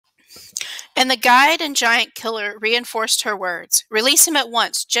And the guide and giant killer reinforced her words. Release him at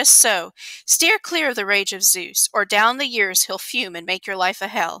once, just so. Steer clear of the rage of Zeus, or down the years he'll fume and make your life a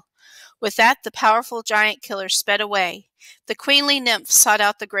hell. With that, the powerful giant killer sped away. The queenly nymph sought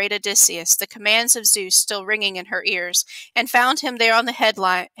out the great Odysseus, the commands of Zeus still ringing in her ears, and found him there on the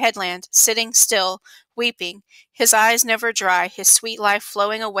headland, sitting still, weeping, his eyes never dry, his sweet life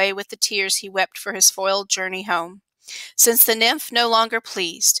flowing away with the tears he wept for his foiled journey home. Since the nymph no longer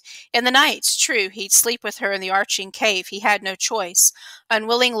pleased. In the nights, true, he'd sleep with her in the arching cave, he had no choice,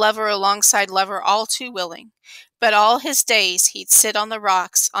 unwilling lover alongside lover all too willing. But all his days he'd sit on the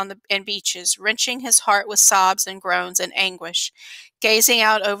rocks and beaches, wrenching his heart with sobs and groans and anguish, gazing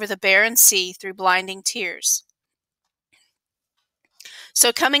out over the barren sea through blinding tears.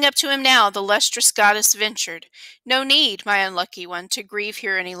 So coming up to him now, the lustrous goddess ventured. No need, my unlucky one, to grieve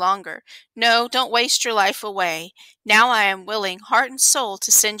here any longer. No, don't waste your life away. Now I am willing, heart and soul, to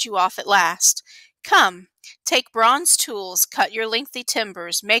send you off at last. Come, take bronze tools, cut your lengthy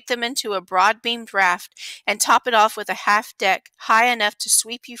timbers, make them into a broad-beamed raft, and top it off with a half-deck high enough to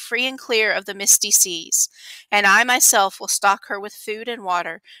sweep you free and clear of the misty seas. And I myself will stock her with food and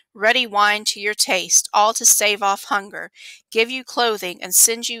water, ruddy wine to your taste, all to stave off hunger, give you clothing, and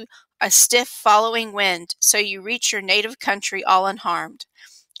send you a stiff following wind, so you reach your native country all unharmed.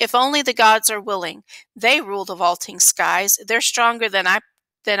 If only the gods are willing. They rule the vaulting skies. They're stronger than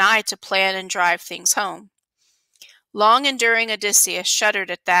I to plan and drive things home. Long-enduring Odysseus shuddered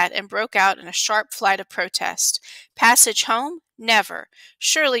at that and broke out in a sharp flight of protest. Passage home? Never.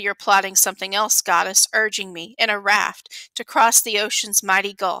 Surely you're plotting something else, goddess, urging me, in a raft, to cross the ocean's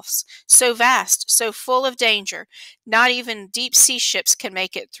mighty gulfs, so vast, so full of danger, not even deep-sea ships can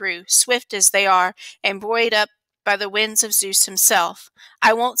make it through, swift as they are, and buoyed up by the winds of Zeus himself.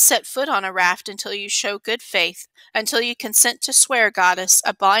 I won't set foot on a raft until you show good faith, until you consent to swear, goddess,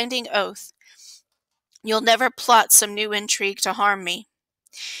 a binding oath. You'll never plot some new intrigue to harm me.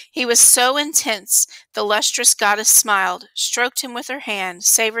 He was so intense, the lustrous goddess smiled, stroked him with her hand,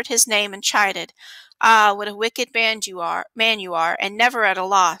 savored his name, and chided. Ah, what a wicked man you are, and never at a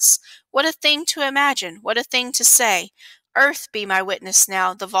loss. What a thing to imagine, what a thing to say. Earth be my witness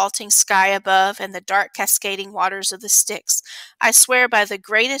now, the vaulting sky above, and the dark cascading waters of the Styx. I swear by the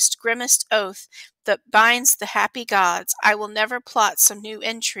greatest, grimmest oath that binds the happy gods, I will never plot some new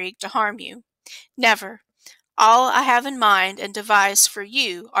intrigue to harm you. Never. All I have in mind and devised for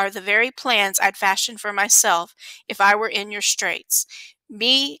you are the very plans I'd fashion for myself if I were in your straits.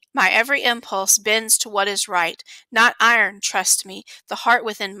 My every impulse bends to what is right. Not iron, trust me, the heart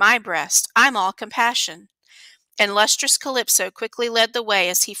within my breast. I'm all compassion. And lustrous Calypso quickly led the way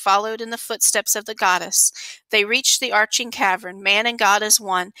as he followed in the footsteps of the goddess. They reached the arching cavern, man and god as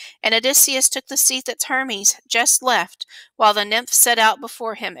one, and Odysseus took the seat that Hermes just left, while the nymph set out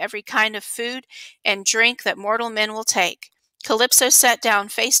before him every kind of food and drink that mortal men will take. Calypso sat down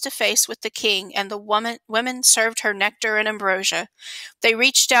face to face with the king, and the women served her nectar and ambrosia. They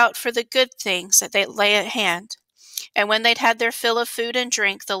reached out for the good things that they lay at hand. And when they'd had their fill of food and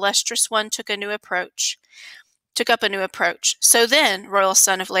drink, the lustrous one took up a new approach. So then, royal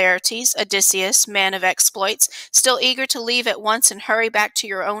son of Laertes, Odysseus, man of exploits, still eager to leave at once and hurry back to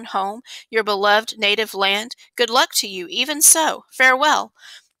your own home, your beloved native land, good luck to you, even so, farewell.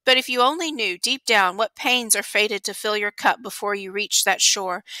 But if you only knew, deep down, what pains are fated to fill your cup before you reach that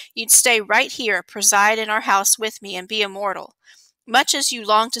shore, you'd stay right here, preside in our house with me, and be immortal. Much as you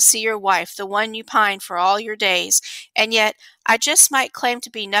long to see your wife, the one you pine for all your days, and yet I just might claim to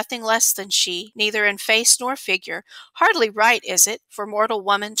be nothing less than she, neither in face nor figure. Hardly right, is it, for mortal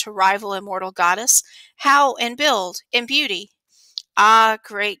woman to rival immortal goddess? How in build, in beauty? Ah,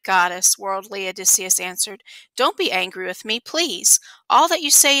 great goddess, worldly Odysseus answered, don't be angry with me, please. All that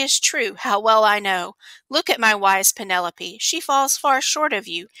you say is true, how well I know. Look at my wise Penelope, she falls far short of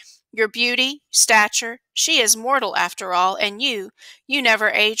you. Your beauty, stature, she is mortal after all, and you never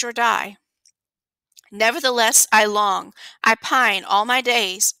age or die. Nevertheless, I pine all my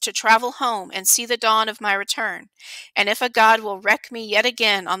days to travel home and see the dawn of my return. And if a god will wreck me yet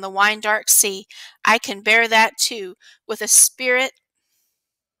again on the wine-dark sea, I can bear that too, with a spirit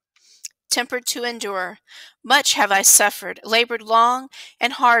tempered to endure. Much have I suffered, labored long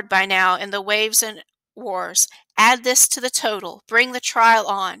and hard by now in the waves and wars. Add this to the total, bring the trial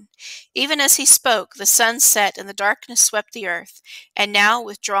on. Even as he spoke, the sun set and the darkness swept the earth, and now,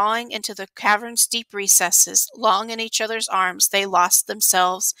 withdrawing into the cavern's deep recesses, long in each other's arms, they lost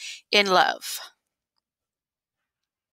themselves in love.